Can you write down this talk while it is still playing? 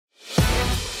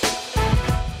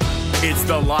It's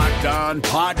the Locked On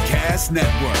Podcast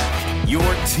Network, your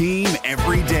team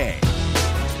every day.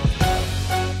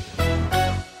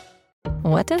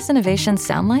 What does innovation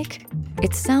sound like?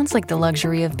 It sounds like the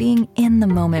luxury of being in the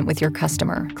moment with your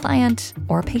customer, client,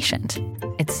 or patient.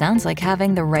 It sounds like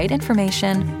having the right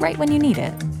information right when you need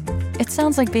it. It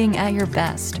sounds like being at your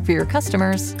best for your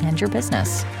customers and your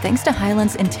business, thanks to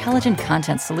Hyland's intelligent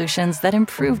content solutions that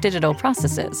improve digital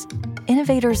processes.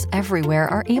 Innovators everywhere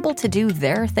are able to do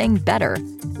their thing better,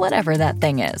 whatever that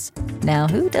thing is. Now,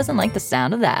 who doesn't like the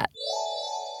sound of that?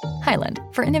 Hyland,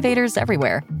 for innovators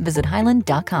everywhere. Visit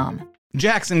hyland.com.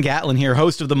 Jackson Gatlin here,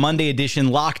 host of the Monday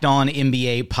edition Locked On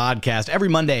NBA podcast. Every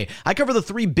Monday, I cover the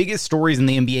three biggest stories in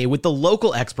the NBA with the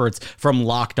local experts from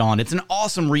Locked On. It's an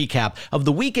awesome recap of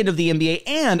the weekend of the NBA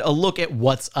and a look at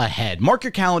what's ahead. Mark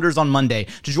your calendars on Monday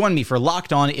to join me for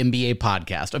Locked On NBA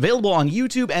podcast, available on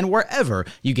YouTube and wherever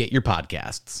you get your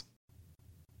podcasts.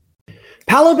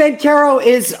 Paolo Banchero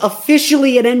is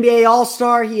officially an NBA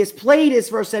All-Star. He has played his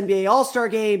first NBA All-Star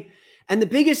game, and the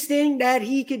biggest thing that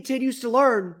he continues to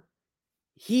learn,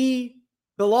 he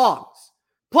belongs.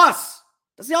 Plus,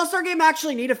 does the All-Star game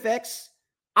actually need a fix?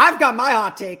 I've got my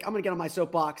hot take. I'm going to get on my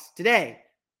soapbox today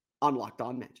on Locked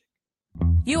On Magic.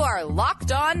 You are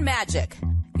Locked On Magic,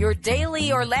 your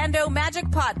daily Orlando Magic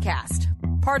podcast.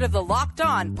 Part of the Locked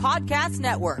On Podcast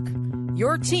Network,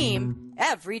 your team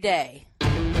every day.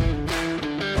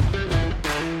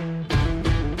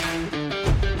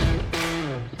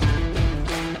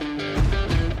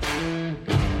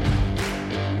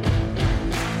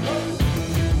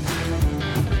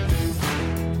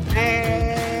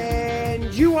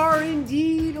 And you are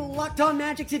indeed Locked On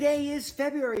Magic. Today is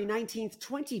February 19th,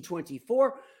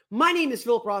 2024. My name is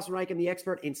Philip Rossman-Reich. I'm the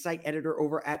expert and site editor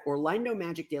over at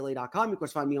OrlandoMagicDaily.com. You can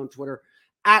find me on Twitter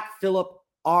at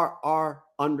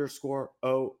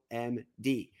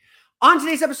PhilipRR_OMD. On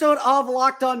today's episode of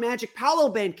Locked On Magic,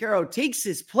 Paolo Banchero takes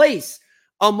his place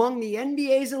among the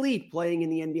NBA's elite playing in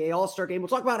the NBA All-Star Game. We'll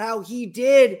talk about how he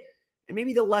did and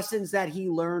maybe the lessons that he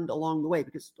learned along the way,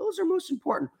 because those are most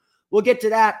important. We'll get to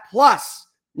that. Plus,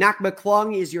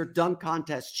 McClung is your dunk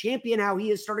contest champion, how he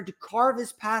has started to carve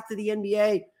his path to the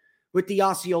NBA with the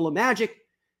Osceola Magic.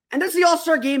 And does the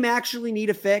All-Star game actually need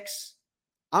a fix?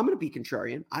 I'm going to be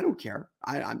contrarian. I don't care.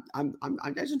 I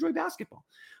just enjoy basketball.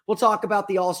 We'll talk about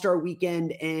the All-Star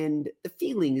weekend and the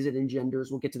feelings it engenders.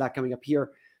 We'll get to that coming up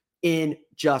here in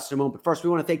just a moment. But first, we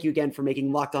want to thank you again for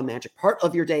making Locked On Magic part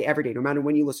of your day every day, no matter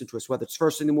when you listen to us, whether it's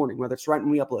first in the morning, whether it's right when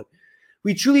we upload.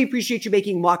 We truly appreciate you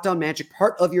making Locked On Magic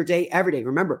part of your day every day.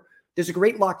 Remember, there's a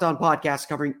great Locked On podcast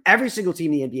covering every single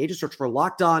team in the NBA. Just search for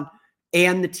Locked On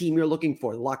and the team you're looking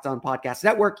for. The Locked On Podcast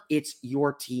Network. It's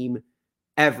your team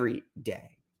every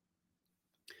day.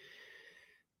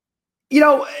 You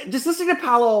know, just listening to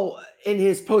Paolo in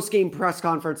his post-game press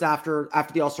conference after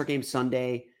the All-Star game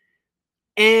Sunday,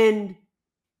 and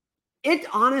it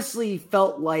honestly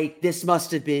felt like this must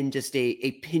have been just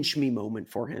a pinch me moment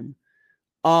for him.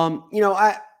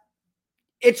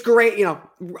 It's great. You know,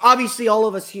 obviously all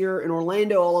of us here in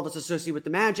Orlando, all of us associated with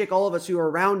the Magic, all of us who are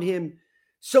around him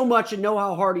so much and know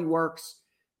how hard he works.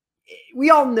 We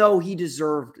all know he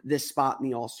deserved this spot in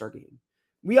the All-Star game.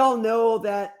 We all know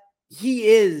that he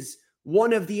is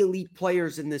one of the elite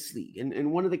players in this league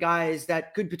and one of the guys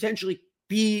that could potentially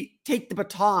take the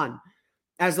baton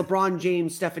as LeBron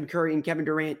James, Stephen Curry, and Kevin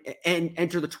Durant and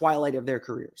enter the twilight of their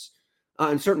careers,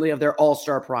 and certainly of their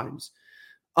all-star primes.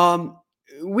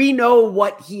 We know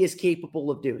what he is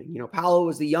capable of doing. You know, Paolo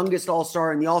was the youngest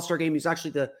all-star in the all-star game. He's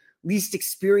actually the least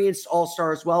experienced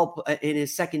all-star as well in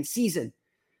his second season.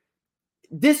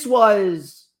 This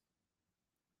was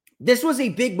a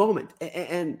big moment.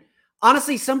 And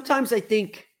honestly, sometimes I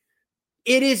think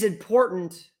it is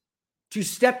important to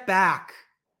step back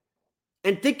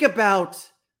and think about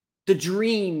the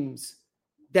dreams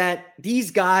that these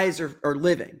guys are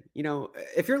living. You know,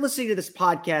 if you're listening to this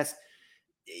podcast,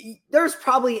 there's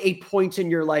probably a point in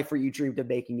your life where you dreamed of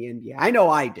making the NBA. I know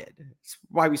I did. It's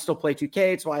why we still play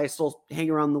 2K. It's why I still hang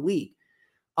around the league.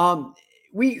 A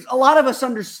lot of us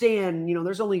understand, you know,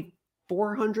 there's only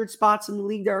 400 spots in the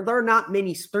league. There are not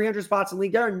many, 300 spots in the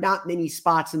league. There are not many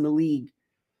spots in the league.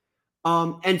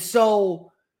 And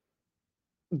so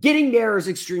getting there is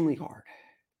extremely hard.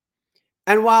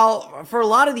 And while for a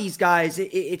lot of these guys,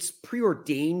 it's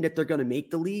preordained that they're going to make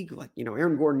the league. Like, you know,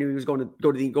 Aaron Gordon knew he was going to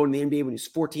go to the NBA when he was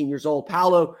 14 years old.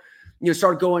 Paolo, you know,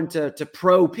 started going to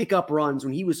pro pickup runs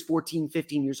when he was 14,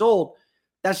 15 years old.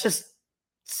 That's just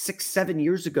 6-7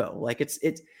 years ago. Like it's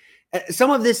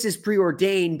some of this is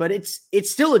preordained, but it's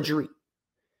still a dream.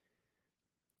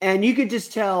 And you could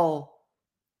just tell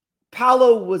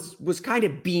Paolo was kind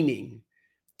of beaming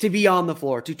to be on the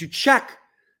floor, to check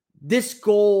this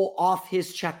goal off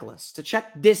his checklist, to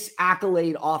check this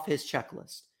accolade off his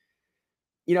checklist.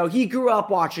 You know, he grew up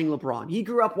watching LeBron. He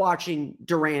grew up watching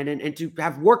Durant, and to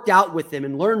have worked out with him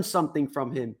and learned something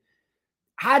from him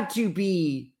has to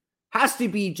be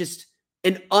just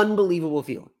an unbelievable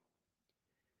feeling.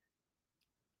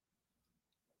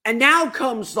 And now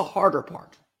comes the harder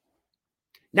part.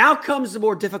 Now comes the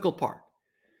more difficult part.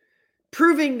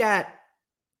 Proving that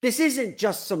this isn't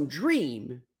just some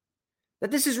dream,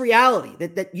 that this is reality,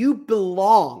 that you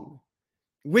belong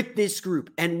with this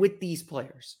group and with these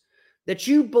players, that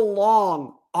you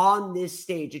belong on this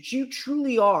stage, that you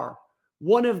truly are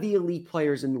one of the elite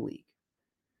players in the league.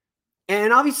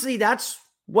 And obviously that's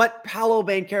what Paolo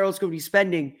Banchero is going to be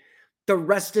spending the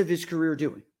rest of his career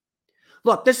doing.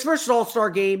 Look, this first All-Star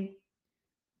game,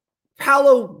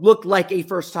 Paolo looked like a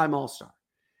first-time All-Star.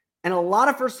 And a lot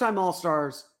of first-time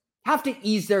All-Stars have to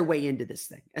ease their way into this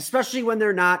thing, especially when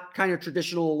they're not kind of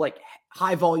traditional, like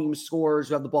high-volume scorers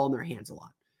who have the ball in their hands a lot.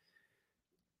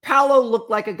 Paolo looked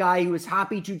like a guy who was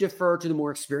happy to defer to the more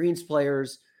experienced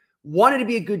players, wanted to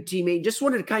be a good teammate, just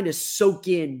wanted to kind of soak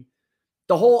in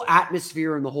the whole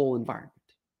atmosphere and the whole environment.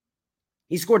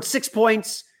 He scored 6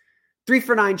 points, 3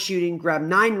 for 9 shooting, grabbed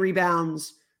 9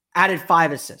 rebounds, added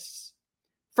 5 assists.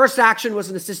 First action was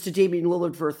an assist to Damian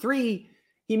Lillard for a 3.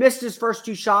 He missed his first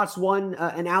 2 shots, one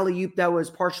an alley-oop that was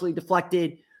partially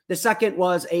deflected. The second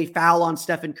was a foul on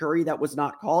Stephen Curry that was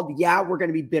not called. Yeah, we're going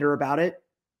to be bitter about it.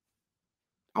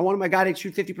 I wanted my guy to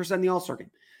shoot 50% in the All-Star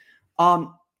game.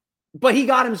 But he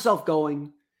got himself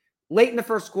going. Late in the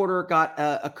first quarter, got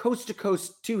a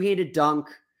coast-to-coast two-handed dunk.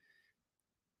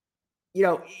 You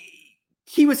know,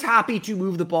 he was happy to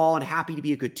move the ball and happy to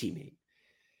be a good teammate.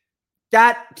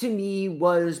 That, to me,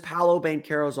 was Paolo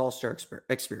Banchero's All-Star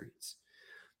experience.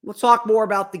 We'll talk more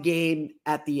about the game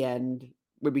at the end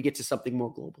when we get to something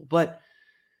more global. But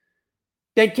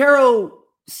Banchero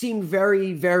seemed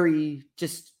very, very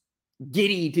just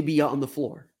giddy to be on the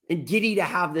floor and giddy to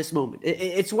have this moment.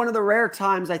 It's one of the rare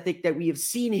times I think that we have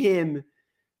seen him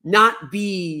not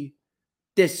be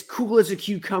this cool as a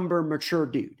cucumber, mature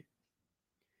dude.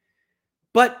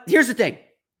 But here's the thing.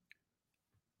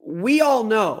 We all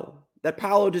know that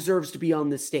Paolo deserves to be on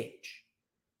this stage.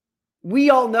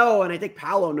 We all know, and I think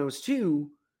Paolo knows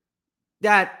too,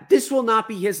 that this will not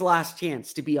be his last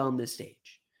chance to be on this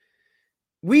stage.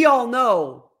 We all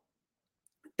know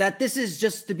that this is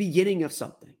just the beginning of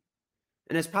something.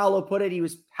 And as Paolo put it, he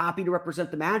was happy to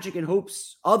represent the Magic and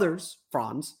hopes others,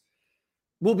 Franz,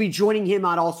 will be joining him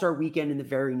on All-Star Weekend in the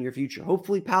very near future.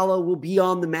 Hopefully Paolo will be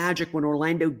on the Magic when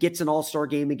Orlando gets an All-Star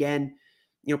game again,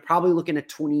 you know, probably looking at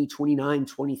 2029,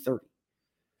 2030.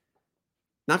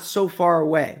 Not so far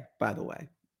away, by the way.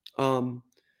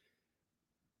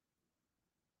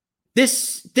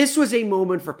 This was a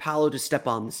moment for Paolo to step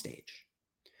on the stage.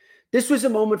 This was a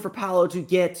moment for Paolo to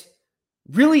get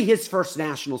really his first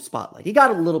national spotlight. He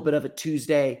got a little bit of it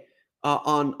Tuesday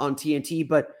on TNT,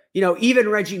 but you know, even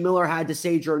Reggie Miller had to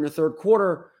say during the third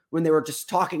quarter when they were just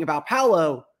talking about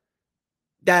Paolo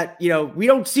that, you know, we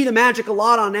don't see the Magic a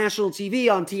lot on national TV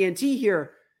on TNT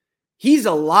here. He's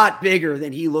a lot bigger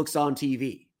than he looks on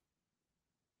TV.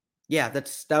 Yeah,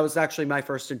 that was actually my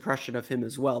first impression of him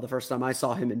as well. The first time I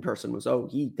saw him in person was,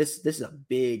 this is a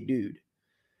big dude.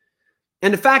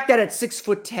 And the fact that at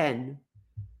 6'10",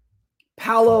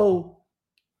 Paolo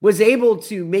was able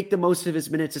to make the most of his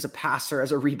minutes as a passer,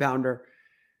 as a rebounder,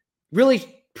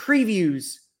 really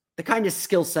previews the kind of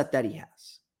skill set that he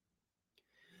has.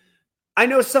 I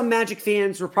know some Magic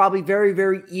fans were probably very,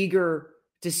 very eager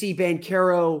to see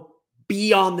Banchero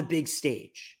be on the big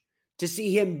stage, to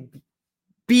see him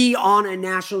be on a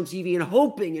national TV and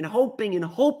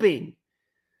hoping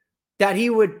that he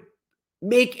would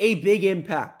make a big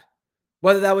impact,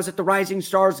 whether that was at the Rising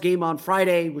Stars game on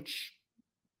Friday, which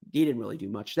he didn't really do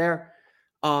much there.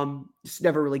 Just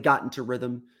never really got into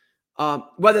rhythm.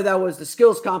 Whether that was the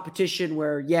skills competition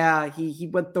where, yeah, he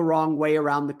went the wrong way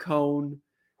around the cone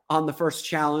on the first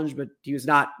challenge, but he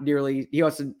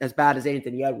wasn't as bad as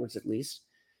Anthony Edwards, at least.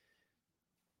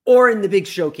 Or in the big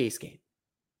showcase game.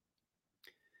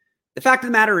 The fact of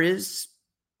the matter is,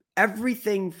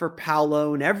 everything for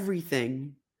Paolo and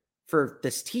everything for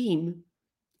this team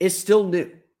is still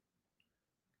new.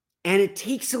 And it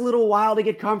takes a little while to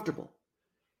get comfortable.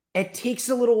 It takes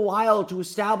a little while to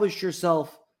establish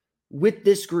yourself with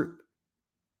this group.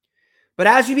 But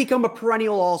as you become a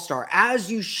perennial all-star,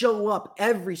 as you show up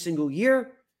every single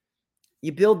year,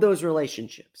 you build those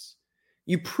relationships.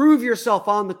 You prove yourself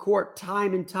on the court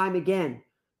time and time again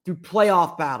through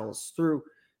playoff battles, through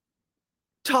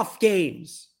tough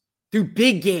games, through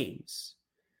big games.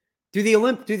 through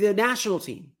the national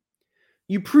team.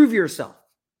 You prove yourself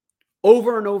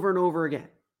over and over and over again.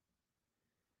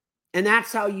 And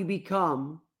that's how you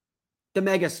become the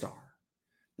megastar.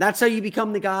 That's how you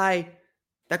become the guy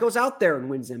that goes out there and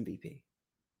wins MVP.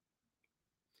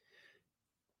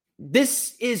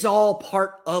 This is all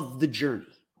part of the journey.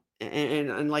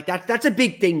 And like that's a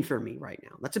big thing for me right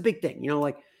now. That's a big thing.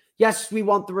 Like, yes, we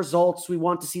want the results. We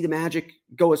want to see the Magic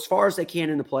go as far as they can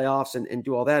in the playoffs and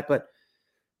do all that. But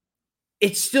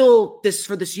it's still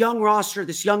for this young roster,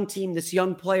 this young team, this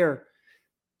young player,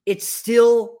 it's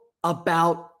still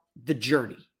about the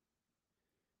journey.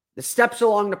 The steps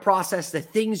along the process, the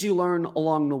things you learn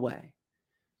along the way.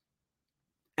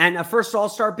 And a first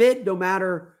All-Star bid, no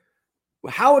matter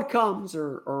how it comes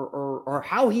or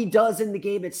how he does in the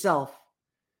game itself,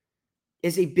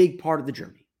 is a big part of the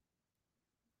journey.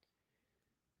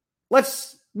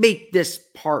 Let's make this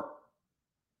part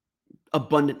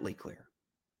abundantly clear.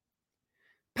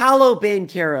 Paolo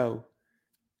Banchero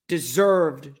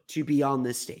deserved to be on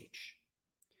this stage.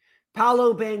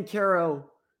 Paolo Banchero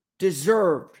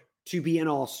deserved to be an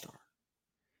all-star.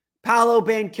 Paolo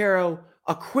Banchero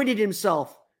acquitted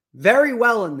himself very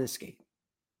well in this game,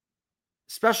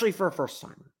 especially for a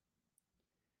first-timer,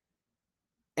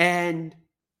 and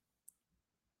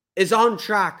is on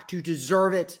track to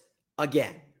deserve it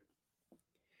again.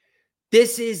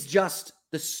 This is just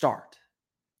the start.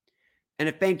 And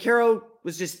if Banchero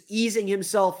was just easing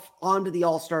himself onto the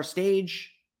all-star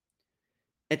stage,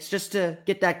 it's just to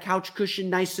get that couch cushion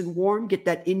nice and warm, get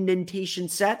that indentation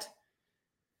set,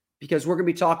 because we're going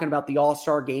to be talking about the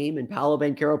all-star game and Paolo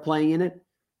Banchero playing in it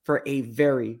for a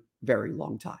very, very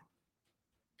long time.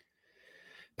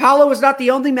 Paolo was not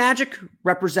the only Magic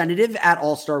representative at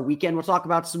All-Star Weekend. We'll talk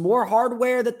about some more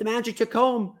hardware that the Magic took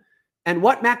home and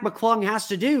what McClung has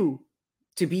to do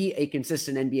to be a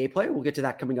consistent NBA player. We'll get to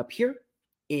that coming up here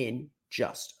in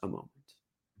just a moment.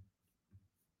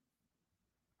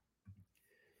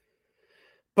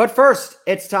 But first,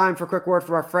 it's time for a quick word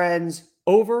from our friends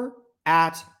over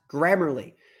at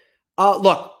Grammarly.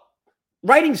 Look,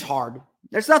 writing's hard.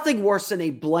 There's nothing worse than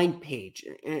a blank page.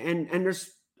 And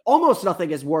there's almost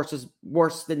nothing as worse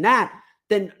than that,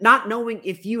 than not knowing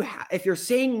if you're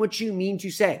saying what you mean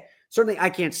to say. Certainly, I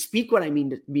can't speak what I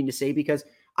mean to say because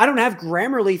I don't have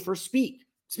Grammarly for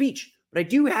speech, but I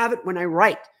do have it when I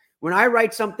write. When I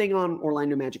write something on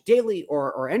Orlando Magic Daily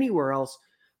or anywhere else,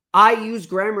 I use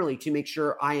Grammarly to make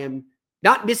sure I am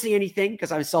not missing anything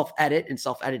because I self-edit, and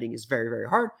self-editing is very, very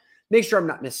hard. Make sure I'm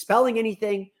not misspelling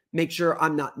anything. Make sure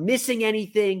I'm not missing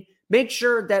anything. Make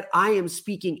sure that I am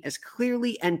speaking as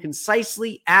clearly and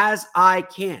concisely as I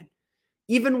can.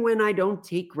 Even when I don't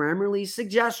take Grammarly's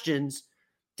suggestions,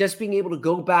 just being able to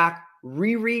go back,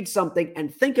 reread something,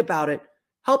 and think about it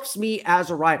helps me as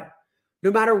a writer.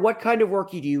 No matter what kind of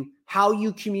work you do, how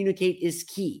you communicate is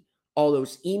key. All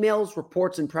those emails,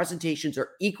 reports, and presentations are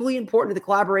equally important to the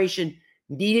collaboration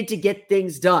needed to get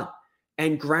things done.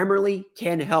 And Grammarly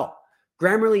can help.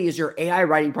 Grammarly is your AI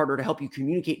writing partner to help you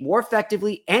communicate more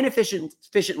effectively and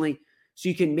efficiently so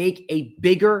you can make a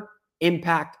bigger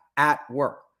impact at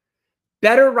work.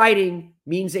 Better writing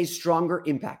means a stronger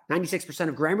impact. 96%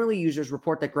 of Grammarly users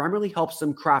report that Grammarly helps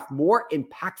them craft more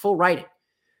impactful writing.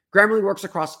 Grammarly works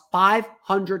across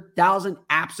 500,000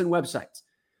 apps and websites.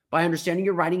 By understanding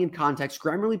your writing in context,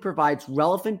 Grammarly provides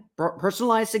relevant,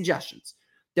 personalized suggestions.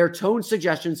 Their tone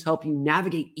suggestions help you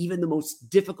navigate even the most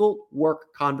difficult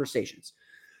work conversations.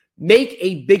 Make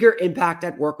a bigger impact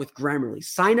at work with Grammarly.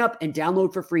 Sign up and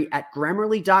download for free at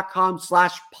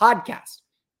Grammarly.com/podcast.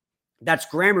 That's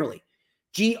Grammarly,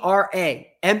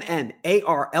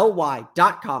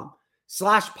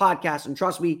 GRAMMARLY.com/podcast. And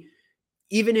trust me,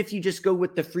 even if you just go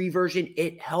with the free version,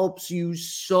 it helps you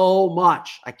so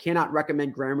much. I cannot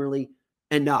recommend Grammarly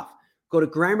enough. Go to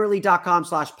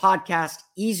Grammarly.com/podcast.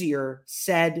 Easier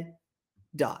said,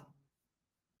 done.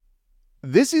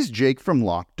 This is Jake from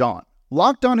Locked On.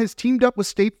 Locked On has teamed up with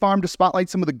State Farm to spotlight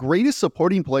some of the greatest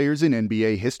supporting players in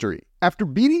NBA history. After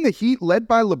beating the Heat led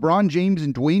by LeBron James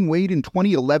and Dwayne Wade in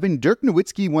 2011, Dirk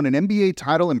Nowitzki won an NBA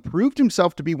title and proved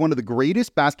himself to be one of the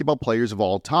greatest basketball players of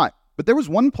all time. But there was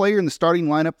one player in the starting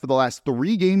lineup for the last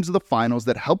 3 games of the finals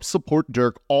that helped support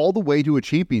Dirk all the way to a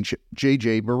championship,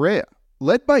 JJ Barea.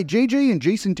 Led by JJ and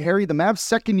Jason Terry, the Mavs'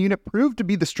 second unit proved to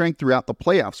be the strength throughout the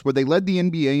playoffs, where they led the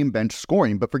NBA in bench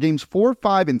scoring. But for games 4,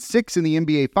 5, and 6 in the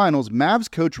NBA Finals,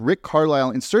 Mavs coach Rick Carlisle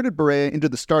inserted Barea into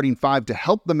the starting 5 to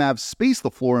help the Mavs space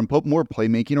the floor and put more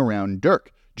playmaking around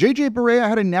Dirk. JJ Barea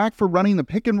had a knack for running the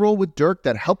pick and roll with Dirk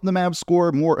that helped the Mavs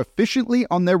score more efficiently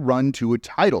on their run to a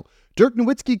title. Dirk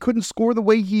Nowitzki couldn't score the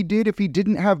way he did if he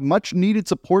didn't have much needed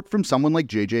support from someone like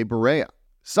JJ Barea.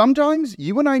 Sometimes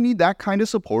you and I need that kind of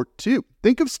support too.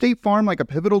 Think of State Farm like a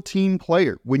pivotal team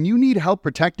player. When you need help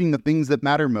protecting the things that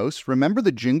matter most, remember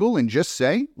the jingle and just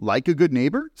say, like a good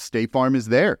neighbor, State Farm is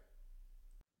there.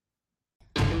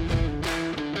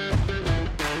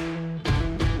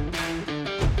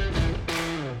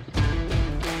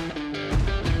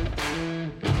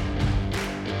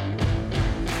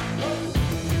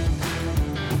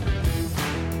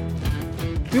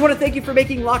 We want to thank you for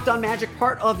making Locked On Magic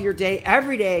part of your day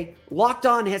every day. Locked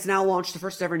On has now launched the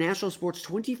first ever national sports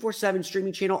 24/7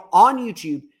 streaming channel on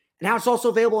YouTube. And now it's also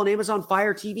available on Amazon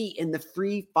Fire TV in the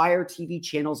free Fire TV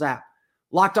channels app.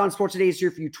 Locked On Sports Today is here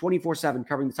for you 24/7,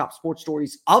 covering the top sports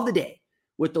stories of the day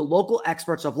with the local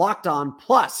experts of Locked On,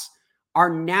 plus our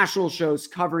national shows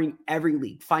covering every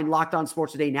league. Find Locked On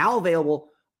Sports Today now available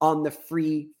on the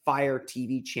free Fire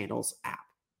TV channels app.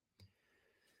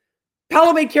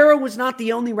 Paolo Banchero was not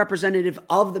the only representative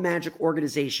of the Magic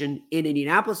organization in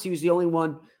Indianapolis. He was the only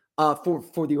one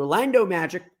for the Orlando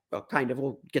Magic. Well, kind of.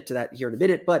 We'll get to that here in a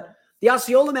minute. But the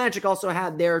Osceola Magic also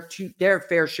had their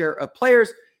fair share of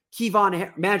players.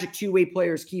 Magic two-way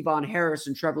players Kevon Harris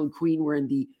and Trevelyan Queen were in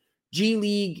the G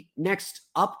League Next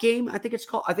Up game, I think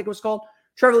it was called.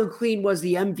 Trevelyan Queen was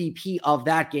the MVP of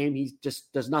that game. He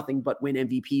just does nothing but win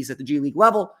MVPs at the G League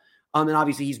level. And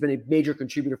obviously he's been a major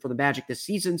contributor for the Magic this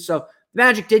season. So the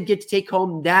Magic did get to take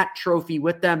home that trophy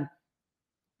with them.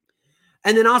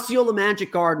 And then Osceola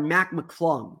Magic guard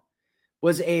McClung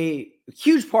was a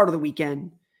huge part of the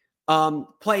weekend,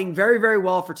 playing very, very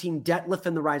well for Team Detlef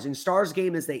in the Rising Stars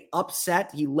game as they upset.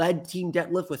 He led Team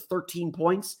Detlef with 13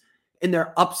 points in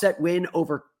their upset win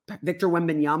over Victor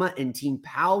Wembanyama and Team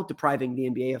POW, depriving the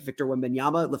NBA of Victor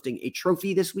Wembanyama lifting a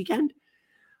trophy this weekend.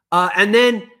 And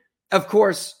then, of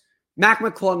course,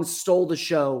 McClung stole the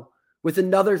show with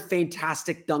another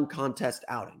fantastic dunk contest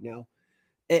outing. Now,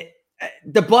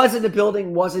 the buzz in the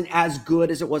building wasn't as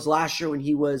good as it was last year when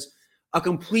he was a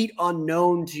complete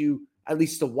unknown to at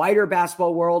least the wider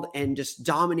basketball world and just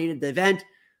dominated the event.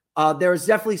 There was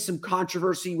definitely some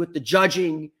controversy with the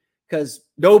judging because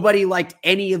nobody liked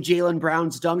any of Jaylen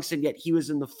Brown's dunks, and yet he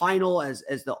was in the final as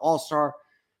the all-star.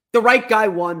 The right guy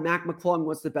won. McClung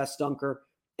was the best dunker,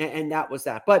 and that was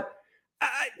that. But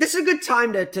this is a good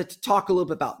time to talk a little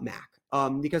bit about Mac,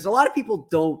 because a lot of people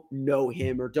don't know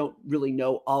him or don't really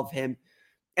know of him,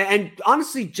 and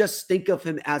honestly just think of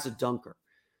him as a dunker.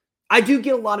 I do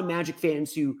get a lot of Magic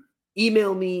fans who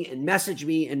email me and message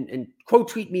me and quote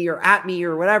tweet me or at me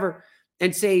or whatever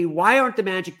and say, why aren't the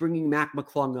Magic bringing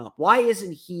McClung up? Why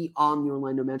isn't he on the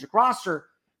Orlando Magic roster?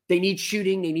 They need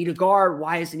shooting. They need a guard.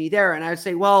 Why isn't he there? And I would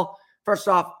say, well, first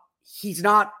off, he's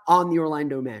not on the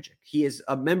Orlando Magic. He is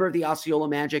a member of the Osceola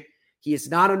Magic. He is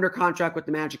not under contract with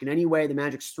the Magic in any way. The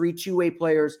Magic's 3 two-way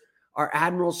players are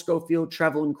Admiral Schofield,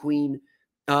 Trevelyan Queen,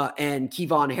 and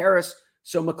Kevon Harris.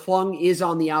 So McClung is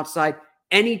on the outside.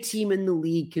 Any team in the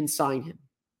league can sign him.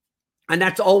 And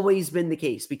that's always been the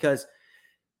case because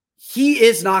he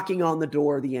is knocking on the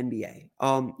door of the NBA.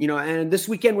 And this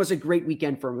weekend was a great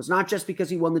weekend for him. It was not just because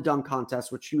he won the dunk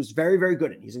contest, which he was very, very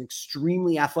good at. He's an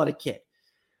extremely athletic kid.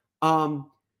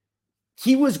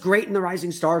 He was great in the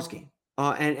Rising Stars game.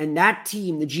 And that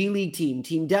team, the G League team,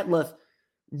 Team Detlef,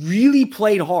 really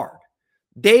played hard.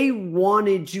 They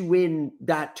wanted to win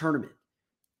that tournament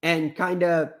and kind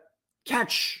of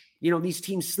catch, these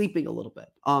teams sleeping a little bit.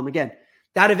 Again,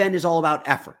 that event is all about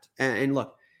effort. And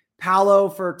look, Paolo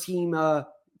for Team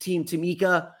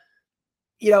Tamika,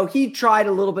 he tried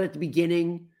a little bit at the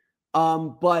beginning,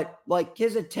 but like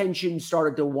his attention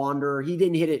started to wander. He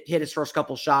didn't hit his first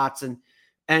couple shots, and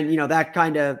that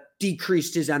kind of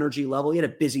decreased his energy level. He had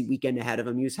a busy weekend ahead of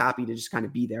him. He was happy to just kind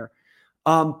of be there.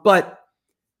 But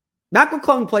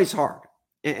McClung plays hard,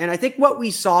 and I think what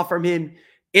we saw from him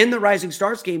in the Rising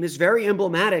Stars game is very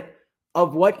emblematic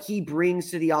of what he brings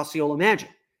to the Osceola Magic.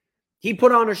 He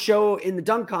put on a show in the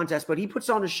dunk contest, but he puts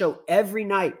on a show every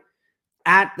night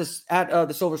at the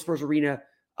Silver Spurs Arena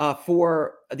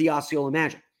for the Osceola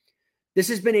Magic. This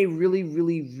has been a really,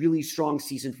 really, really strong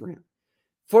season for him.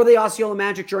 For the Osceola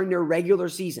Magic during their regular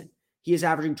season, he is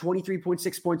averaging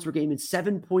 23.6 points per game and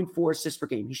 7.4 assists per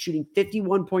game. He's shooting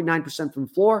 51.9% from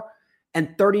floor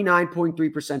and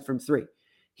 39.3% from three.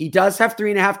 He does have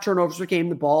 3.5 turnovers per game.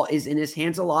 The ball is in his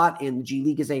hands a lot, and the G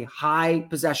League is a high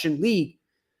possession league.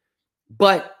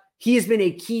 But he has been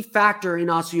a key factor in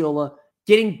Osceola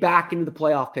getting back into the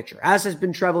playoff picture, as has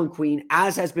been Trevelyan Queen,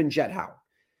 as has been Jet Howard.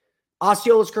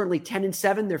 Osceola is currently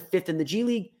 10-7. They're 5th in the G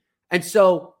League. And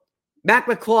so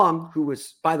McClung, who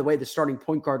was, by the way, the starting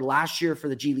point guard last year for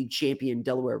the G League champion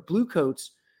Delaware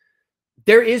Bluecoats,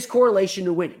 there is correlation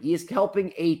to winning. He is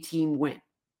helping a team win.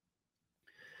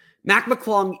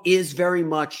 McClung is very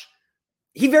much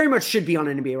should be on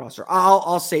an NBA roster.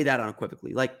 I'll say that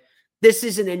unequivocally. Like, this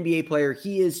is an NBA player.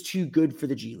 He is too good for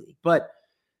the G League. But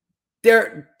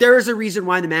there is a reason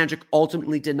why the Magic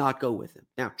ultimately did not go with him.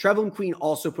 Now, Trevelyan Queen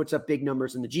also puts up big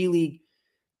numbers in the G League.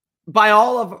 By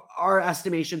all of our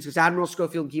estimations, because Admiral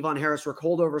Schofield and Kevon Harris were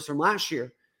holdovers from last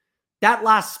year, that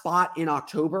last spot in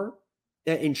October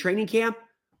in training camp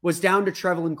was down to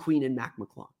Trevelyan Queen and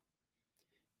McClung.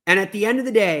 And at the end of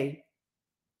the day,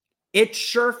 it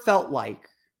sure felt like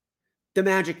the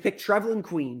Magic picked Trevelyan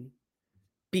Queen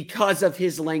because of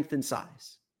his length and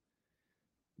size.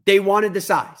 They wanted the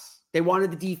size. They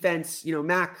wanted the defense.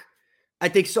 Mac, I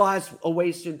think, still has a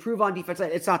ways to improve on defense.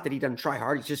 It's not that he doesn't try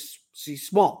hard. He's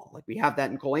small. Like, we have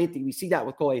that in Cole Anthony. We see that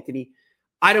with Cole Anthony.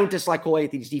 I don't dislike Cole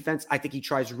Anthony's defense. I think he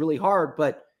tries really hard,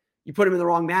 but you put him in the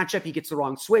wrong matchup, he gets the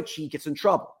wrong switch, he gets in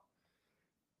trouble.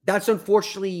 That's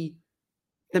unfortunately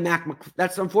going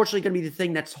to be the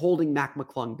thing that's holding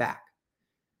McClung back.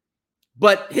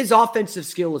 But his offensive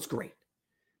skill is great.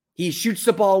 He shoots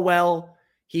the ball well.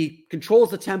 He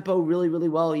controls the tempo really, really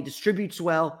well. He distributes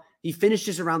well. He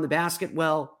finishes around the basket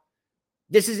well.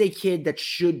 This is a kid that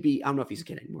should be, I don't know if he's a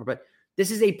kid anymore, but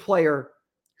this is a player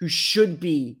who should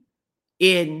be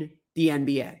in the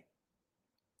NBA.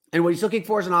 And what he's looking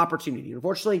for is an opportunity.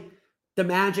 Unfortunately, the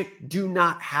Magic do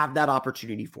not have that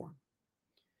opportunity for him.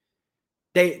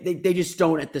 They just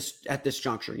don't at this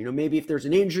juncture. Maybe if there's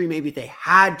an injury, maybe if they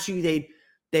had to,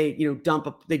 they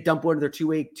dump one of their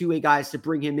two-way guys to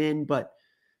bring him in. But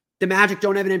the Magic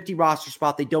don't have an empty roster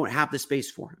spot. They don't have the space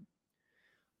for him.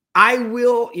 I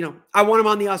want him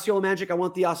on the Osceola Magic. I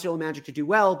want the Osceola Magic to do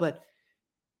well, but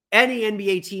any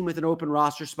NBA team with an open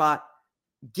roster spot,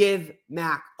 give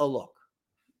Mac a look.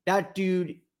 That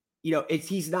dude,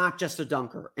 he's not just a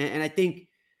dunker. And I think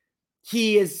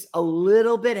he is a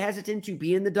little bit hesitant to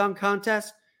be in the dunk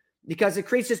contest because it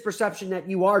creates this perception that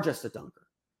you are just a dunker.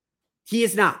 He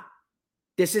is not.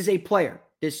 This is a player.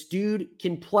 This dude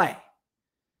can play.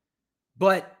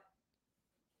 But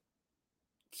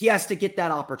he has to get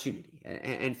that opportunity.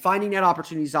 And finding that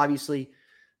opportunity is obviously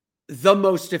the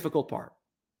most difficult part.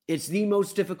 It's the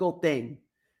most difficult thing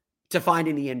to find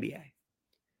in the NBA.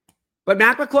 But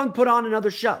McClung put on another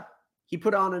show. He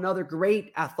put on another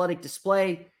great athletic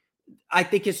display. I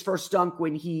think his first dunk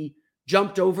when he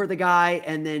jumped over the guy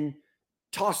and then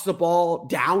tossed the ball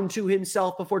down to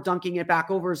himself before dunking it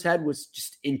back over his head was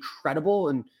just incredible.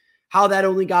 And how that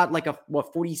only got like a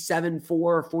 47-4,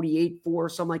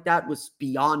 48-4, something like that was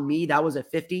beyond me. That was a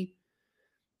 50.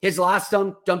 His last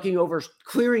dunking over,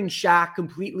 clearing Shaq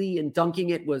completely and dunking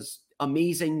it was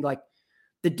amazing. Like,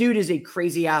 the dude is a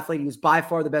crazy athlete. He was by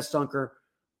far the best dunker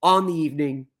on the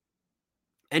evening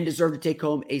and deserved to take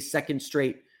home a second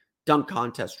straight dunk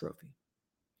contest trophy.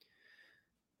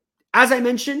 As I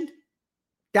mentioned,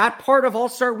 that part of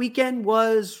All-Star Weekend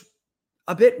was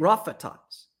a bit rough at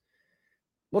times.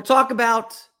 We'll talk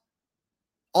about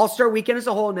All-Star Weekend as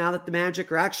a whole now that the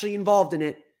Magic are actually involved in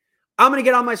it. I'm going to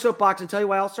get on my soapbox and tell you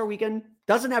why All-Star Weekend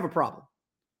doesn't have a problem.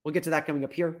 We'll get to that coming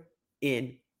up here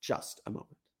in just a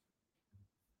moment.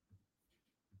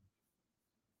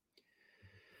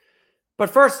 But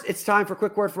first, it's time for a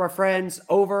quick word from our friends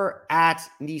over at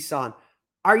Nissan.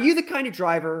 Are you the kind of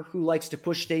driver who likes to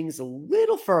push things a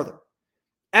little further?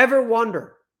 Ever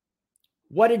wonder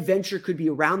what adventure could be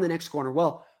around the next corner?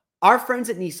 Well, our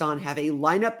friends at Nissan have a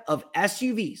lineup of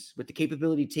SUVs with the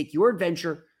capability to take your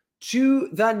adventure to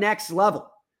the next level.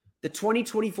 The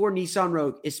 2024 Nissan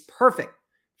Rogue is perfect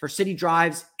for city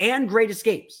drives and great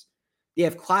escapes. They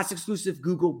have class-exclusive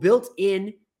Google built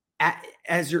in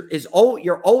as your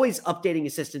always updating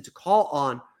assistant to call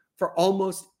on for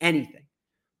almost anything.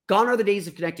 Gone are the days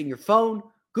of connecting your phone.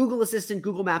 Google Assistant,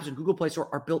 Google Maps, and Google Play Store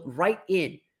are built right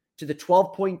in to the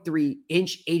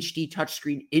 12.3-inch HD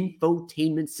touchscreen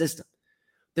infotainment system.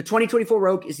 The 2024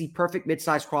 Rogue is the perfect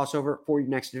midsize crossover for your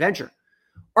next adventure.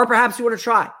 Or perhaps you want to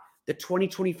try the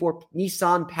 2024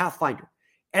 Nissan Pathfinder.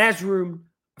 It has room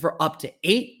for up to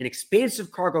 8, an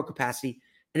expansive cargo capacity,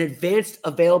 and advanced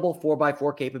available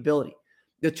 4x4 capability.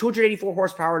 The 284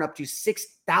 horsepower and up to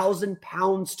 6,000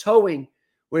 pounds towing.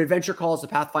 When adventure calls, the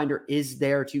Pathfinder is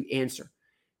there to answer.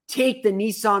 Take the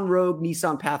Nissan Rogue,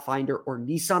 Nissan Pathfinder, or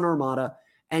Nissan Armada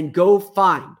and go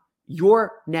find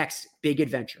your next big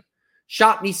adventure.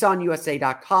 Shop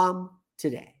NissanUSA.com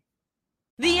today.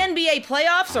 The NBA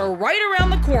playoffs are right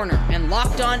around the corner, and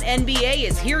Locked On NBA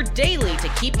is here daily to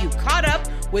keep you caught up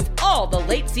with all the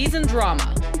late season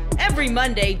drama. Every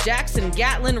Monday, Jackson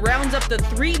Gatlin rounds up the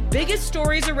 3 biggest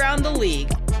stories around the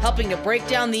league, helping to break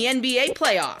down the NBA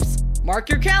playoffs. Mark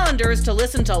your calendars to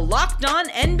listen to Locked On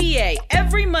NBA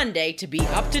every Monday to be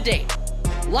up to date.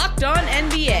 Locked On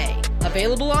NBA,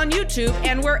 available on YouTube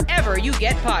and wherever you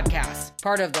get podcasts.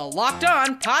 Part of the Locked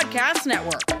On Podcast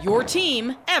Network, your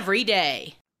team every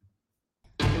day.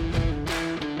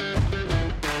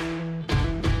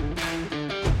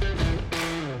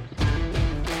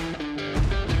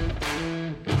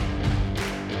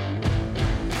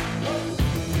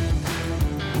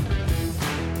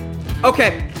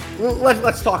 Okay,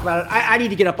 let's talk about it. I need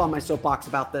to get up on my soapbox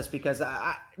about this because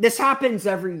this happens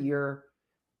every year.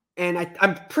 And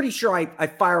I'm pretty sure I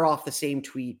fire off the same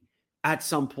tweet at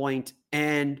some point.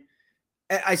 And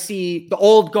I see the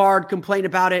old guard complain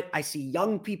about it. I see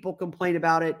young people complain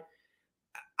about it.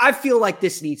 I feel like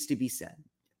this needs to be said.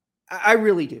 I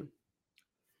really do.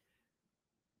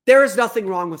 There is nothing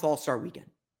wrong with All-Star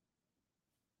Weekend.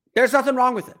 There's nothing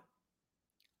wrong with it.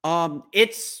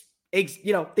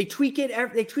 They tweak it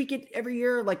every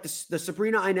year, like the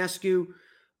Sabrina Ionescu.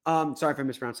 Sorry if I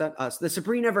mispronounced that. The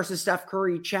Sabrina versus Steph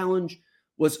Curry challenge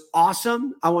was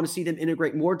awesome. I want to see them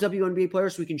integrate more WNBA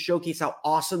players so we can showcase how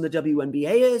awesome the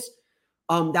WNBA is.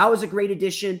 That was a great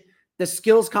addition. The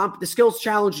skills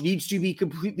challenge needs to be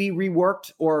completely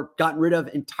reworked or gotten rid of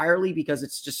entirely because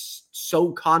it's just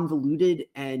so convoluted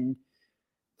and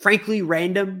frankly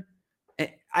random.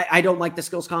 I don't like the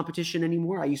skills competition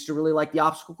anymore. I used to really like the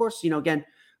obstacle course. Again,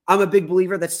 I'm a big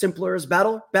believer that simpler is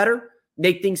better.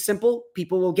 Make things simple.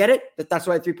 People will get it. That's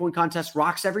why the 3-point contest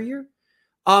rocks every year.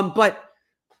 But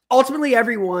ultimately,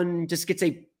 everyone just gets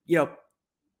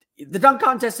the dunk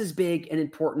contest is big and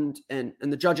important, and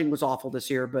the judging was awful this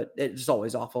year, but it's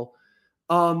always awful.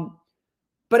 But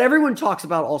everyone talks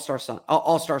about All-Star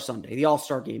Sunday, the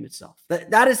All-Star game itself.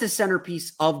 That is the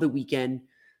centerpiece of the weekend.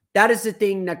 That is the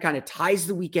thing that kind of ties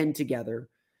the weekend together.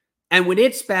 And when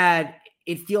it's bad,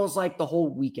 it feels like the whole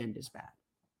weekend is bad.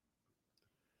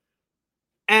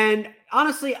 And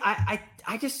honestly, I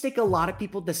just think a lot of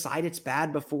people decide it's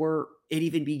bad before it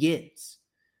even begins.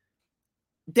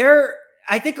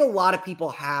 I think a lot of people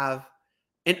have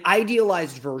an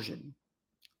idealized version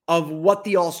of what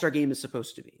the All-Star game is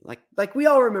supposed to be. Like we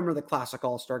all remember the classic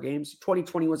All-Star games.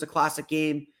 2020 was a classic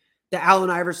game. The Allen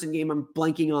Iverson game, I'm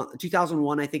blanking on,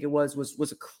 2001, I think it was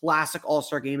a classic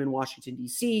All-Star game in Washington,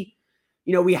 D.C.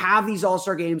 We have these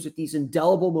All-Star games with these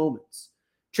indelible moments.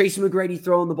 Tracy McGrady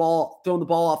throwing the ball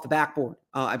off the backboard.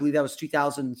 I believe that was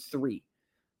 2003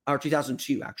 or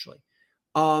 2002, actually.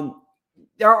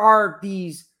 There are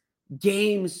these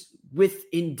games with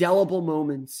indelible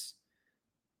moments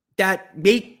that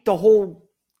make the whole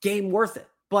game worth it.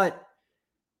 But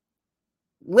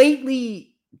lately,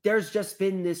 there's just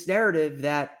been this narrative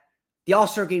that the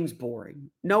All-Star game's boring.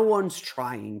 No one's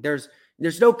trying. There's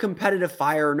no competitive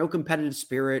fire, no competitive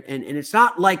spirit, and it's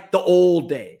not like the old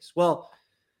days. Well,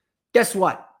 guess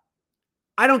what?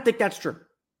 I don't think that's true.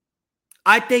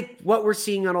 I think what we're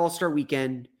seeing on All-Star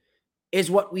Weekend is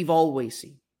what we've always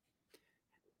seen.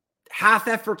 Half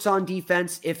efforts on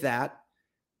defense, if that,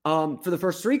 for the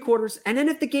first 3 quarters. And then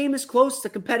if the game is close, the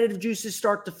competitive juices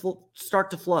start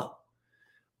to flow.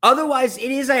 Otherwise,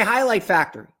 it is a highlight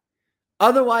factory.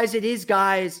 Otherwise, it is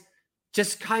guys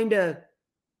just kind of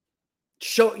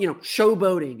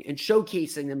showboating and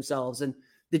showcasing themselves. And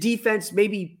the defense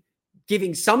maybe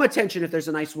giving some attention if there's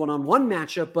a nice one-on-one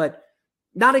matchup, but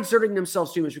not exerting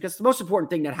themselves too much because the most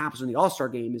important thing that happens in the All-Star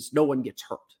game is no one gets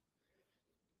hurt.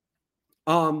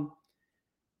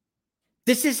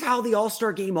 This is how the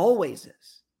All-Star game always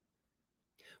is.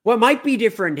 What might be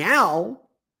different now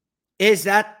is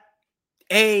that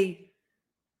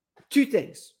three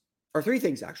things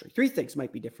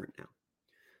might be different now.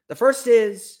 The first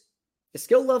is the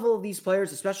skill level of these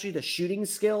players, especially the shooting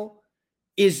skill,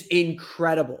 is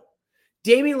incredible.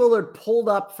 Damian Lillard pulled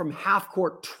up from half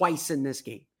court twice in this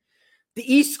game.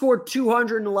 The East scored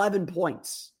 211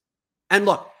 points. And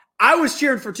look, I was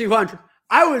cheering for 200.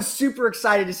 I was super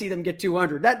excited to see them get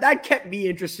 200. That kept me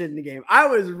interested in the game. I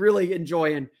was really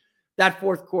enjoying that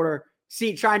fourth quarter.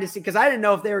 Trying to see, because I didn't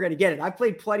know if they were going to get it. I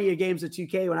played plenty of games of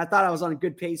 2K when I thought I was on a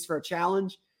good pace for a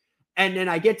challenge. And then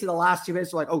I get to the last 2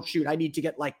 minutes, like, oh, shoot, I need to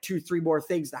get like 2-3 more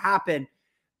things to happen.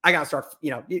 I got to start,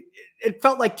 it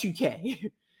felt like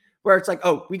 2K where it's like,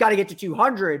 oh, we got to get to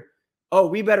 200. Oh,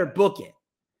 we better book it.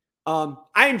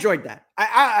 I enjoyed that.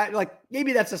 I like,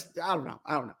 maybe that's just, I don't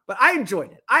know. But I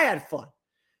enjoyed it. I had fun.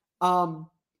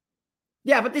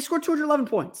 Yeah, but they scored 211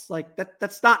 points. Like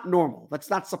that's not normal. That's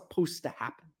not supposed to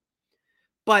happen.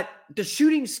 But the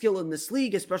shooting skill in this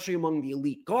league, especially among the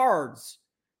elite guards,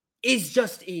 is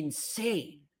just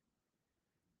insane.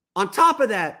 On top of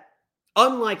that,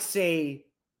 unlike, say,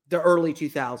 the early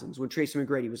 2000s when Tracy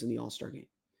McGrady was in the All-Star game,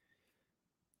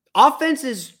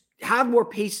 offenses have more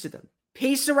pace to them.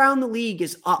 Pace around the league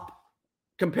is up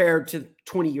compared to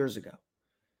 20 years ago.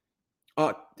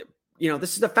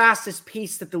 This is the fastest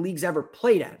pace that the league's ever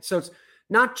played at. So it's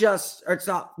not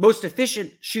most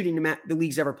efficient shooting the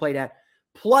league's ever played at.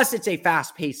 Plus, it's a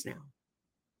fast pace now.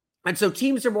 And so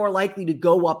teams are more likely to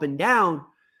go up and down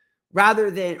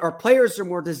or players are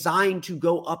more designed to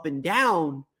go up and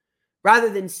down rather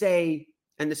than say,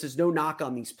 and this is no knock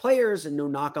on these players and no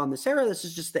knock on this era, this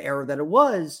is just the era that it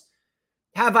was,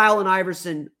 have Allen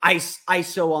Iverson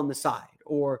ISO on the side,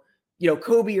 or,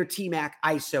 Kobe or T-Mac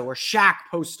ISO, or Shaq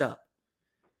post up.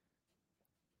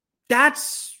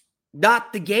 That's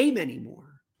not the game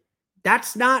anymore.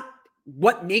 That's not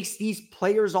what makes these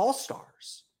players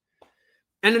all-stars.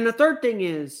 And then the third thing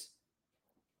is,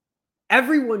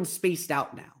 everyone's spaced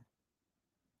out now.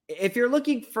 If you're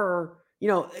looking for,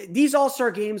 these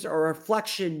all-star games are a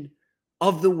reflection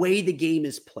of the way the game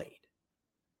is played.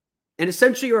 And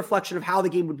essentially a reflection of how the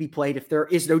game would be played if there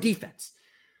is no defense.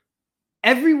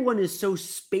 Everyone is so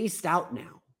spaced out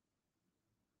now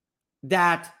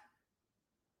that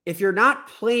if you're not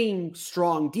playing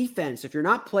strong defense, if you're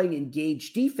not playing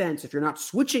engaged defense, if you're not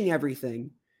switching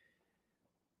everything,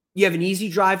 you have an easy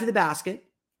drive to the basket,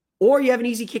 or you have an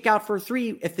easy kick out for a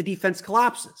three if the defense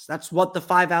collapses. That's what the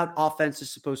 5-out offense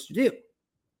is supposed to do.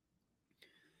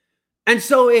 And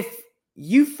so if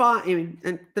you find,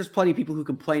 and there's plenty of people who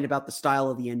complain about the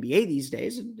style of the NBA these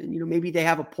days, and maybe they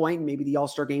have a point. Maybe the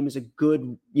All-Star game is a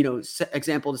good,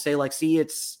 example to say, like, see,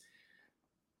 it's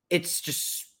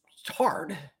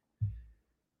hard.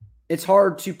 It's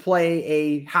hard to play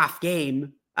a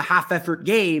half-effort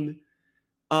game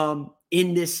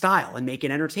in this style and make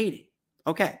it entertaining.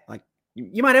 Okay, like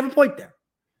you might have a point there.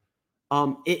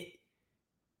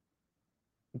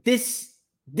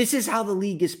 This is how the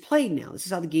league is played now. This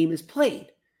is how the game is played.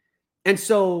 And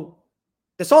so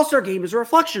this All-Star game is a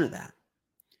reflection of that.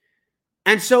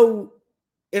 And so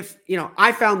if,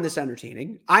 I found this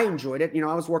entertaining, I enjoyed it.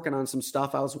 I was working on some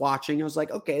stuff I was watching. I was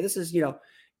like, okay, this is,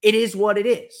 it is what it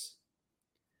is.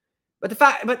 But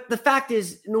the fact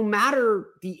is, no matter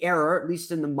the era, at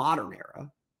least in the modern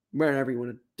era, wherever you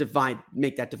want to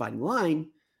make that dividing line,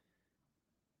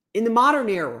 in the modern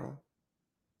era,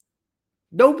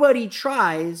 nobody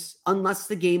tries unless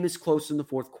the game is close in the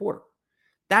fourth quarter.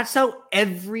 That's how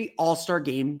every All-Star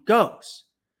game goes.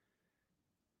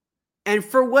 And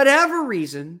for whatever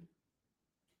reason,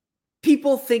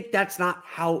 people think that's not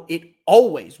how it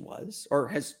always was or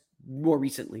has more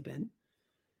recently been,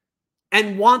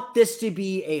 and want this to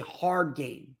be a hard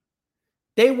game.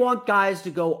 They want guys to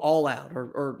go all out,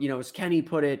 or as Kenny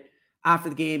put it after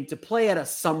the game, to play at a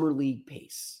summer league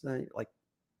pace. Right? Like,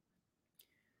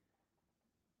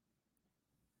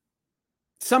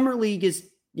 summer league is,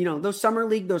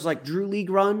 those like Drew League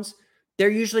runs, they're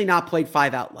usually not played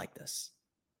 5-out like this.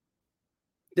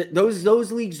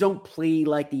 Those leagues don't play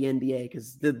like the NBA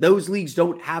because those leagues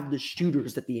don't have the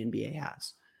shooters that the NBA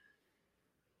has.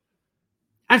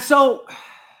 And so,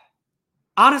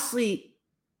 honestly,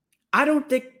 I don't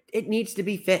think it needs to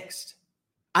be fixed.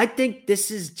 I think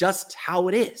this is just how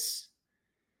it is.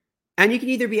 And you can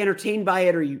either be entertained by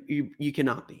it or you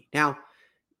cannot be. Now,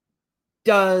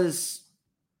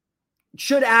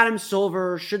 should Adam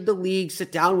Silver, should the league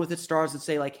sit down with its stars and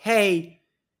say, like, hey,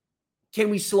 can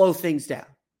we slow things down?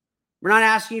 We're not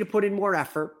asking you to put in more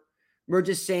effort. We're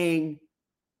just saying,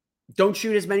 don't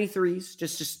shoot as many threes.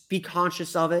 Just be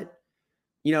conscious of it.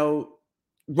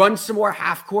 Run some more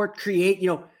half court, create,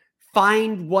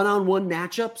 find one-on-one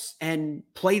matchups and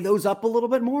play those up a little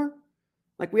bit more.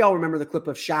 Like, we all remember the clip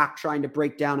of Shaq trying to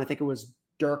break down, I think it was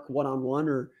Dirk one-on-one,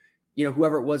 or,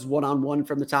 whoever it was one-on-one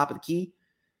from the top of the key.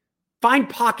 Find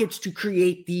pockets to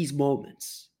create these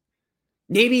moments.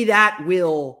 Maybe that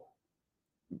will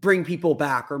bring people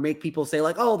back or make people say,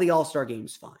 like, oh, the All-Star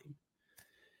game's fine.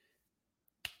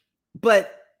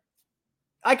 But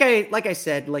like I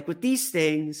said, like with these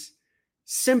things,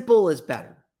 simple is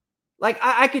better. Like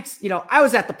I could, I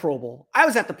was at the Pro Bowl.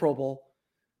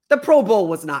 The Pro Bowl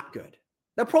was not good.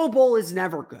 The Pro Bowl is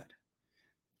never good.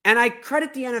 And I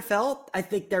credit the NFL. I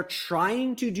think they're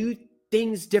trying to do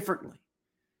things differently.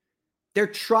 They're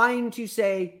trying to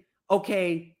say,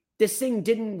 okay, this thing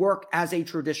didn't work as a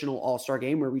traditional All-Star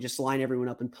game where we just line everyone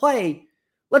up and play.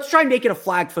 Let's try and make it a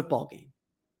flag football game.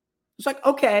 It's like,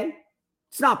 okay,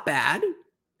 it's not bad.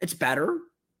 It's better.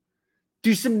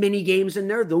 Do some mini games in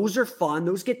there. Those are fun.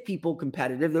 Those get people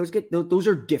competitive. Those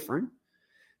are different.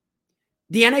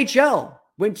 The NHL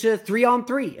went to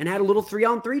 3-on-3 and had a little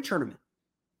 3-on-3 tournament.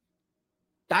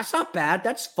 That's not bad.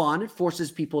 That's fun. It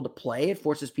forces people to play. It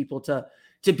forces people to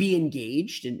be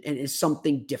engaged and is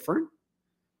something different.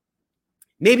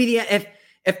 Maybe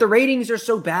if the ratings are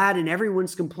so bad and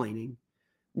everyone's complaining,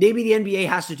 maybe the NBA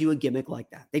has to do a gimmick like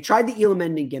that. They tried the Elam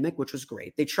ending gimmick, which was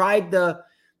great. They tried the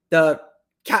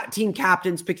team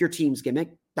captains pick your team's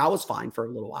gimmick. That was fine for a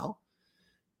little while.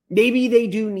 Maybe they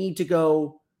do need to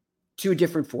go to a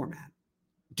different format.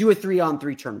 Do a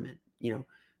 3-on-3 tournament.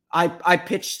 I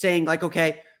pitched saying like,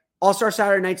 okay, All-Star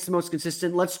Saturday Night's the most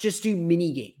consistent. Let's just do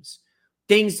mini games.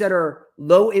 Things that are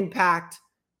low impact,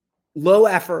 low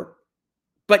effort,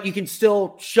 but you can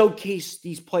still showcase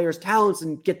these players' talents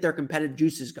and get their competitive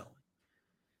juices going.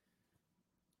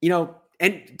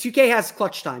 And 2K has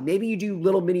clutch time. Maybe you do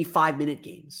little mini 5-minute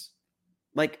games.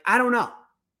 Like, I don't know.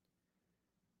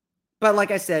 But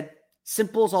like I said,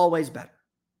 simple is always better.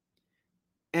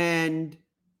 And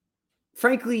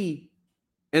frankly,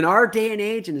 in our day and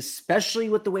age, and especially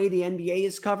with the way the NBA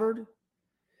is covered,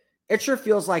 it sure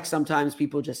feels like sometimes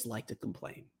people just like to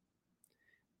complain.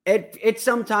 It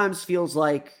sometimes feels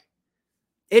like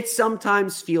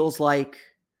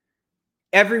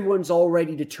everyone's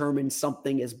already determined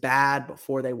something is bad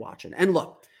before they watch it. And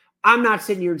look, I'm not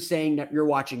sitting here saying that you're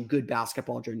watching good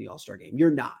basketball during the All-Star game.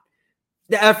 You're not.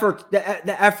 The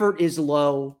effort is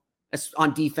low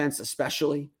on defense,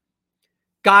 especially.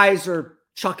 Guys are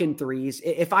chucking threes.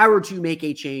 If I were to make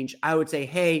a change, I would say,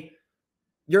 hey,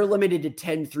 you're limited to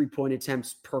 10 3-point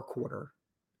attempts per quarter.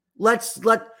 Let's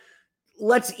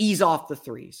ease off the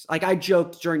threes. Like I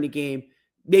joked during the game,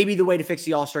 maybe the way to fix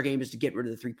the All-Star game is to get rid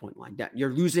of the 3-point line.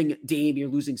 You're losing Dame, you're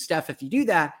losing Steph if you do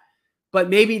that. But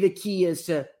maybe the key is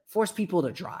to force people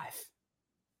to drive.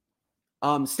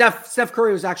 Steph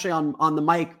Curry was actually on the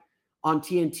mic on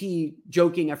TNT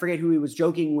joking. I forget who he was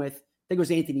joking with. I think it was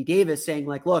Anthony Davis saying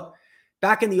like, look,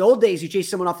 back in the old days, you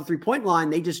chase someone off the 3-point line,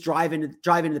 they just drive into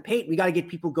the paint. We got to get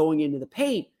people going into the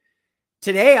paint.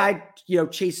 Today, I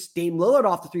chase Dame Lillard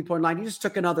off the 3-point line. He just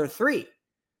took another 3.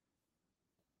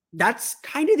 That's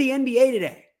kind of the NBA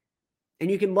today. And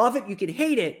you can love it, you can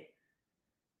hate it,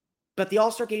 but the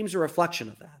All-Star game is a reflection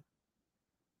of that.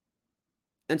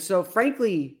 And so,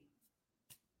 frankly,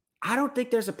 I don't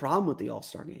think there's a problem with the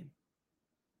All-Star game.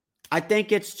 I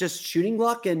think it's just shooting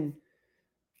luck, and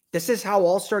this is how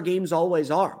All-Star games always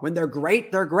are. When they're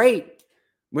great, they're great.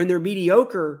 When they're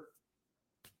mediocre,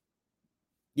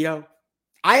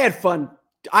 I had fun.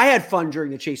 I had fun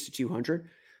during the chase to 200.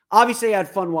 Obviously, I had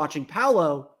fun watching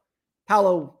Paolo.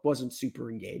 Paolo wasn't super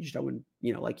engaged. I wouldn't,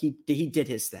 he did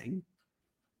his thing.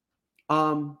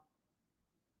 But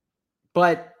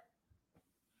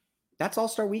that's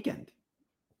All-Star weekend.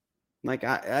 Like,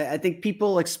 I think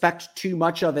people expect too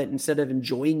much of it instead of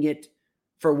enjoying it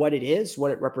for what it is, what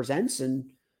it represents, and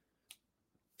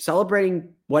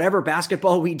celebrating whatever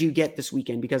basketball we do get this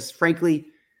weekend. Because frankly,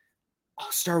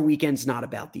 All-Star weekend's not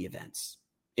about the events.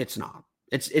 It's not.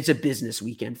 It's a business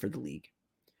weekend for the league.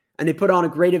 And they put on a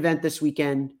great event this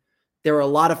weekend. There were a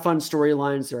lot of fun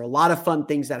storylines. There are a lot of fun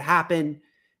things that happen.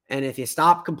 And if you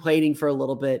stop complaining for a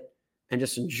little bit and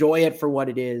just enjoy it for what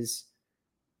it is,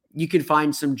 you can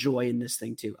find some joy in this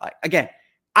thing too.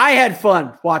 I had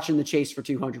fun watching the chase for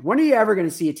 200. When are you ever going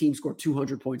to see a team score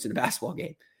 200 points in a basketball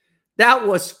game? That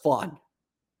was fun.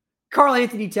 Karl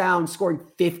Anthony Towns scoring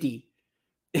 50.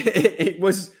 It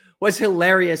was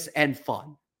hilarious and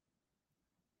fun.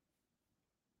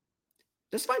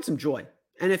 Just find some joy.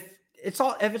 And if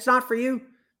it's not for you,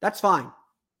 that's fine.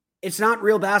 It's not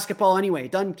real basketball anyway.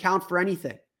 It doesn't count for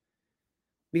anything.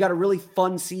 We got a really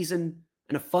fun season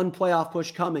and a fun playoff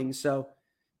push coming. So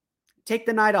take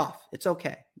the night off. It's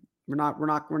okay. We're not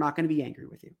going to be angry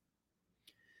with you.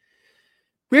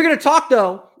 We're going to talk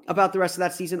though about the rest of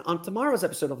that season on tomorrow's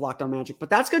episode of Locked On Magic.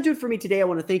 But that's going to do it for me today. I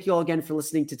want to thank you all again for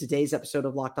listening to today's episode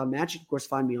of Locked On Magic. Of course,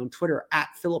 find me on Twitter at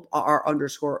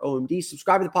 @PhilipRR_OMD.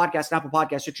 Subscribe to the podcast, Apple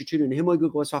Podcasts, Stitcher, TuneIn, Himalaya,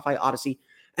 Google, Spotify, Odyssey,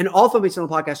 and all phone-based on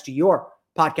the podcast to your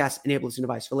podcast-enabled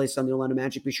device. For latest on the Orlando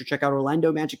Magic, be sure to check out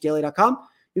OrlandoMagicDaily.com.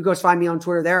 You guys find me on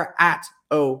Twitter there at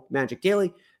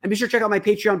 @OMagicDaily. And be sure to check out my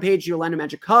Patreon page, the Orlando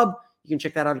Magic Hub. You can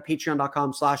check that out at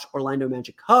patreon.com/Orlando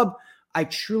Magic Hub. I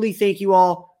truly thank you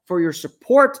all for your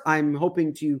support. I'm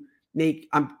hoping to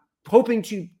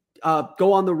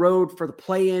go on the road for the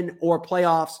play-in or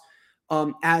playoffs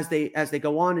as they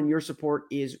go on, and your support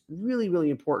is really, really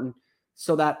important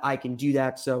so that I can do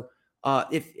that. So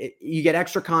if you get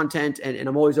extra content, and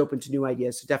I'm always open to new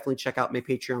ideas, so definitely check out my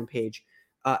Patreon page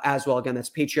as well. Again, that's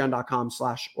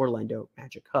patreon.com/Orlando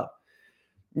Magic Hub.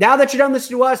 Now that you're done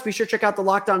listening to us, be sure to check out the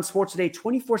Locked On Sports Today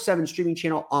 24/7 streaming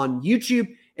channel on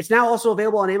YouTube. It's now also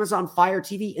available on Amazon Fire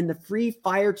TV in the free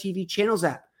Fire TV channels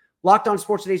app. Locked On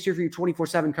Sports Today is here for you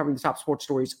 24/7, covering the top sports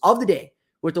stories of the day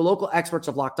with the local experts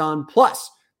of Locked On,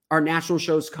 plus our national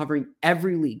shows covering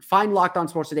every league. Find Locked On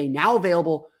Sports Today now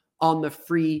available on the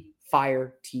free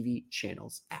Fire TV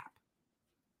channels app.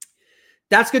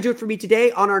 that's going to do it for me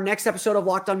today. On our next episode of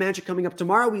Locked On Magic coming up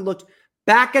tomorrow, we looked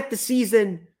back at the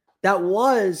season that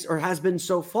was or has been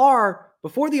so far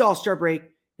before the All-Star break.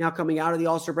 Now coming out of the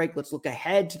All-Star break, let's look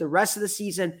ahead to the rest of the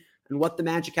season and what the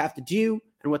Magic have to do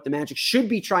and what the Magic should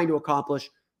be trying to accomplish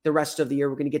the rest of the year.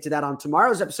 We're going to get to that on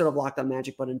tomorrow's episode of Locked On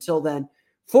Magic. But until then,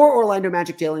 for Orlando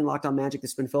Magic Daily and Locked On Magic,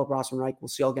 this has been Philip Rossman-Reich. We'll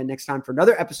see you all again next time for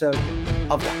another episode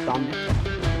of Locked On Magic.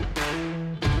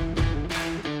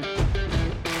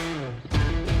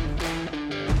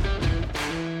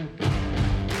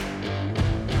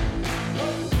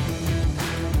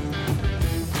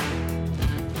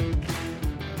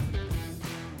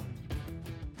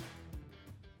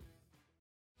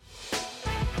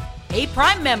 Hey,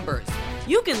 Prime members,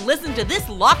 you can listen to this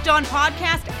Locked On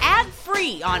podcast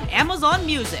ad-free on Amazon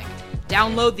Music.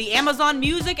 Download the Amazon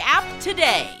Music app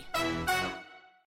today.